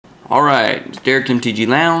Alright, it's Derek MTG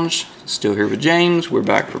Lounge. Still here with James. We're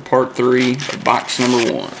back for part 3 of box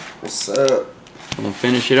number 1. What's up? I'm gonna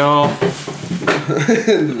finish it off.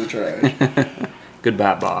 Into the trash.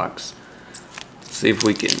 Goodbye box. See if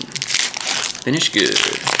we can finish good.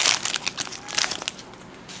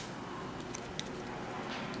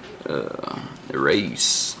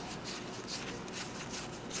 Erase.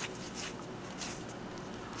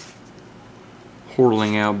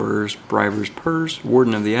 Hortling Outburst, Briver's Purse,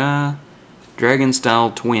 Warden of the Eye, Dragon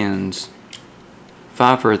Style Twins.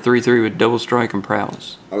 5 for a 3/3 with double strike and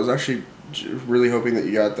prowess. I was actually really hoping that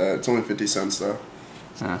you got that. It's only 50 cents though.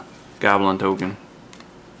 Goblin token.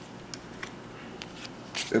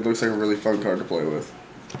 It looks like a really fun card to play with.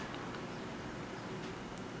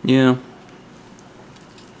 Yeah.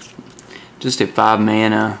 Just at 5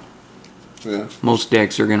 mana. Yeah. Most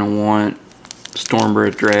decks are gonna want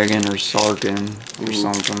Stormbreath Dragon or Sarkin or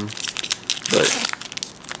something. But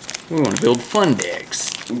we want to build fun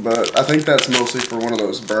decks. But I think that's mostly for one of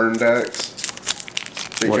those burn decks.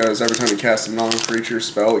 Because every time you cast a non-creature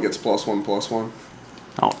spell, it gets +1/+1.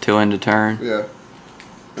 Oh, till end of turn? Yeah.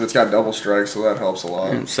 And it's got double strike, so that helps a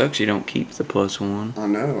lot. And it sucks you don't keep the +1. I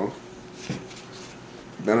know.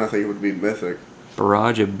 Then I think it would be mythic.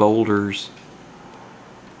 Barrage of Boulders.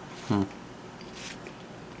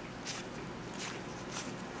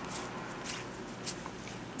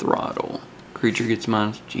 Throttle. Creature gets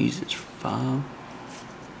Jesus, 5.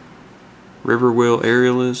 Riverwheel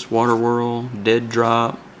Aerialist, Water Whirl, Dead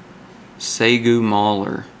Drop, Segu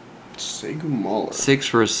Mauler. Segu Mauler. 6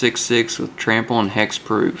 for a 6/6 with Trample and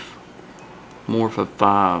Hexproof. Morph of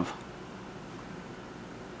 5.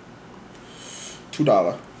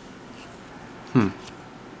 $2.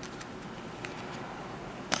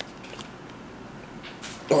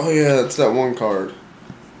 Oh yeah, it's that one card.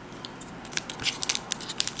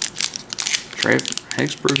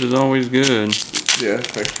 Hexproof is always good. Yeah,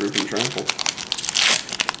 Hexproof and Trample.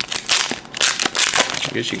 I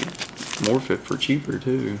guess you could morph it for cheaper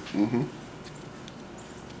too.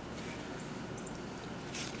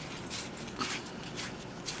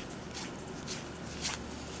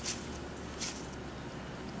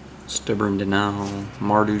 Stubborn Denial,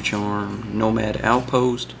 Mardu Charm, Nomad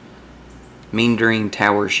Outpost, Mean Dream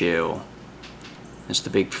Tower Shell. That's the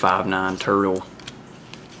big 5/9 turtle.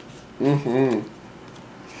 I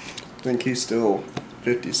think he's still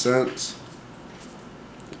 50 cents.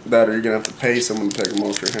 That or you're going to have to pay someone to take him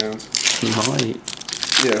off your hands. He might.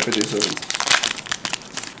 Yeah, 50 cents.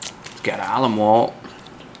 It's got Island Walt.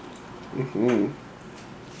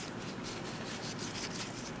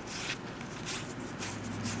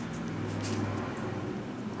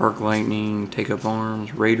 Arc Lightning, Take Up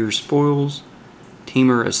Arms, Raider Spoils,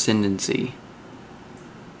 Teamer Ascendancy.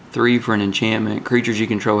 3 for an enchantment. Creatures you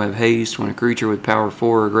control have haste. When a creature with power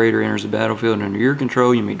 4 or greater enters the battlefield under your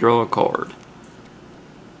control, you may draw a card.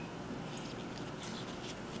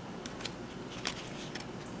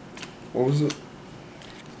 What was it?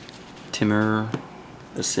 Teamer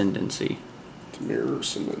Ascendancy. Teamer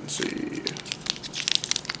Ascendancy.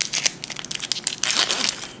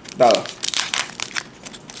 $1.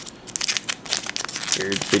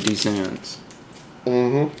 Figured 50 cents.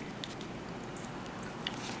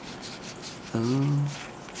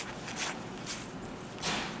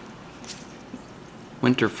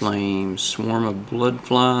 Winter Flame, Swarm of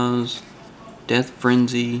Bloodflies, Death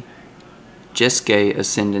Frenzy, Jeske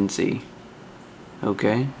Ascendancy.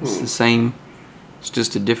 Okay, it's the same. It's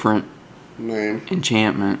just a different name.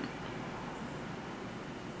 Enchantment.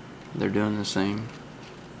 They're doing the same.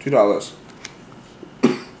 $2.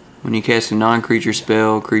 When you cast a non-creature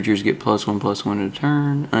spell, creatures get +1/+1 to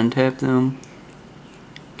turn. Untap them.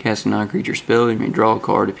 Cast a non-creature spell, you may draw a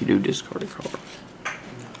card. If you do, discard a card.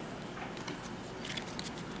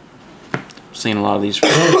 I've seen a lot of these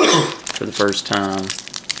for the first time.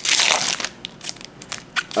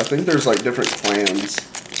 I think there's like different clans.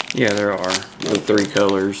 Yeah, there are. With 3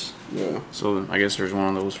 colors. Yeah. So I guess there's one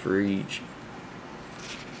of those for each.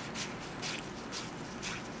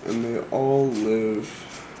 And they all live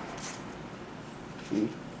in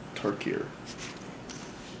Tarkir.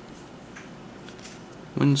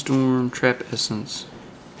 Windstorm, Trap Essence.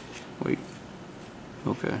 Wait.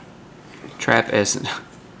 Okay. Trap Essence.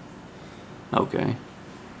 Okay.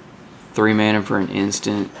 3 mana for an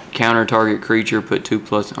instant. Counter target creature, put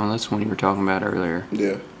 2+. Oh, that's one you were talking about earlier.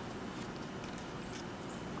 Yeah.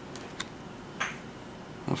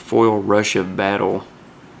 A foil Rush of Battle.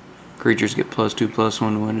 Creatures get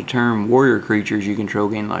 +2/+1 to win a turn. Warrior creatures you control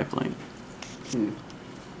gain lifelink.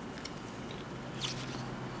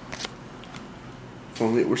 If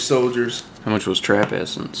only it were soldiers. How much was Trap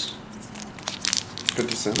Essence?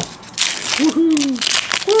 50 cents. Woohoo!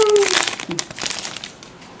 Woo!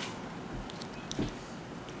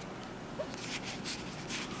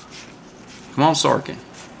 Come on, Sarkin.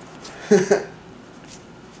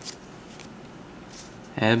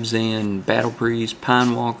 Abzan, Battle Priest,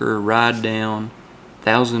 Pine Walker, Ride Down,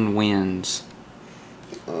 Thousand Winds.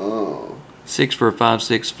 Oh. 6 for a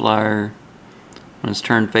 5/6 flyer. When it's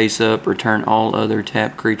turned face up, return all other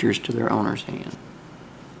tapped creatures to their owner's hand.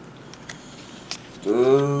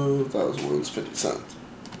 That was 50 cents.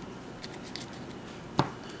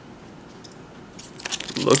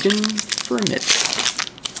 Looking for a mythic.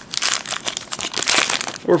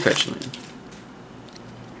 Or fetch land.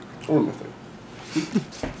 Or mythic.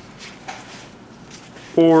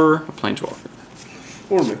 Or a planeswalker.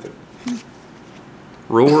 Or mythic.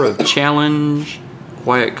 Roar of Challenge,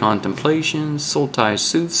 Quiet Contemplation, Sultai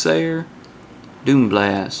Soothsayer,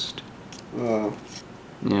 Doomblast. Yeah,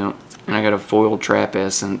 and I got a foil Trap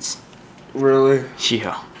Essence. Really?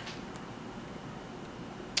 Yeah.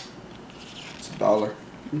 It's $1.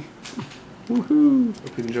 Woohoo!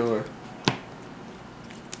 Hope you enjoy.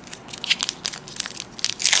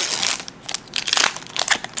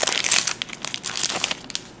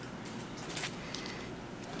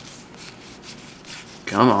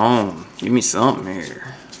 Come on, give me something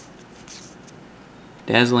here.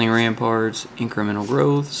 Dazzling Ramparts, Incremental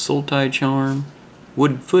Growth, Sultai Charm,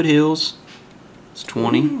 Wood Foothills. It's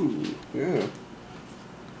 20. Ooh, yeah.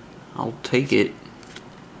 I'll take it.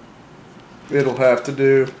 It'll have to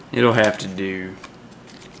do. It'll have to do.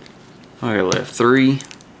 I got left 3.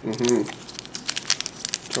 Mm-hmm.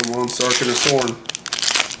 Come on, Sarkin or Thorn.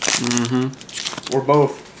 Mm-hmm. Or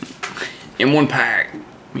both. In one pack.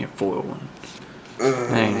 Give me a foil one.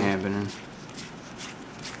 That ain't happening.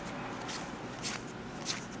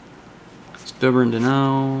 Stubborn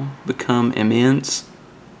Denial. Become Immense.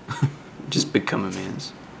 Just become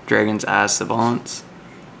immense. Dragon's Eye Savants.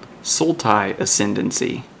 Sultai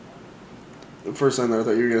Ascendancy. The first time I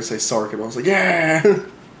thought you were going to say Sarkin. I was like, yeah!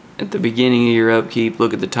 At the beginning of your upkeep,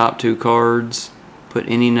 look at the top 2 cards. Put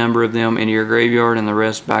any number of them into your graveyard and the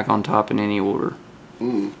rest back on top in any order.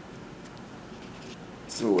 Mmm.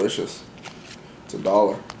 It's delicious. It's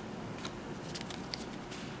 $1.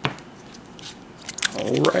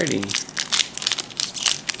 Alrighty.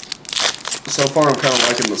 So far, I'm kind of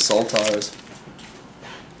liking the Sultais.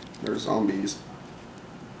 They're zombies.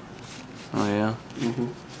 Oh, yeah? Mm-hmm.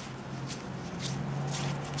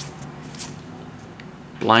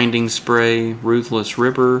 Blinding Spray, Ruthless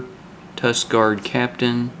Ripper, Tuskguard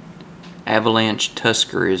Captain, Avalanche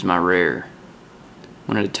Tusker is my rare.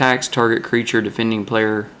 When it attacks, target creature defending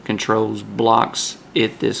player controls blocks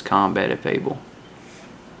it this combat if able.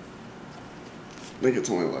 I think it's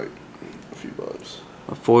only like a few bucks.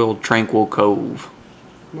 A foiled Tranquil Cove.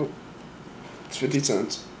 Nope. It's 50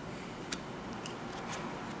 cents.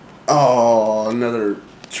 Oh, another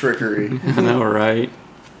trickery. I know, right?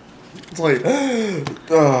 It's like,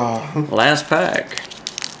 Last pack.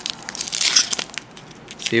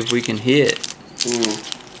 See if we can hit.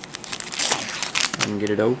 I can get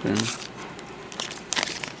it open.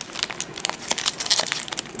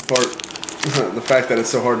 The fact that it's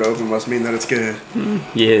so hard to open must mean that it's good.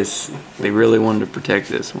 Yes, they really wanted to protect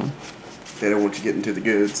this one. They don't want you getting to the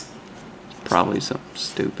goods. Probably something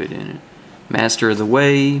stupid in it. Master of the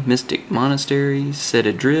Way, Mystic Monastery, Set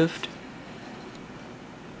Adrift.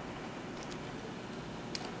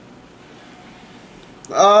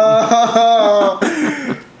 Oh,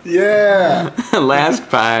 yeah. Last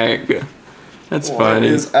pack. That's funny.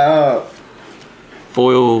 What is up?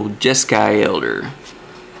 Foil Jeskai Elder.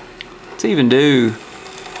 What's it even do?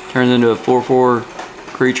 Turns into a 4/4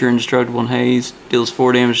 creature indestructible in haste. Deals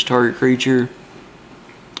 4 damage to target creature.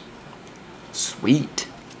 Sweet.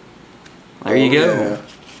 There you go. Yeah.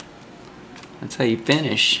 That's how you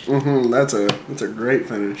finish. That's a great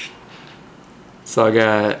finish. So I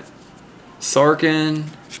got Sarkin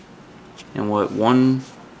and what, one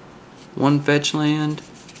fetch land?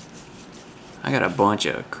 I got a bunch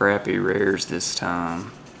of crappy rares this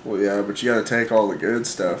time. Well, yeah, but you gotta take all the good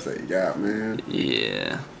stuff that you got, man.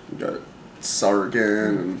 Yeah. You got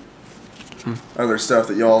Sarkin and other stuff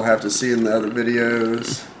that y'all have to see in the other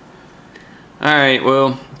videos. Alright,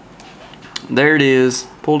 well, there it is.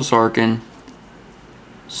 Pulled a Sarkin.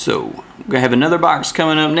 So, we're going to have another box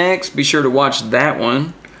coming up next. Be sure to watch that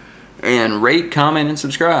one. And rate, comment, and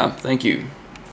subscribe. Thank you.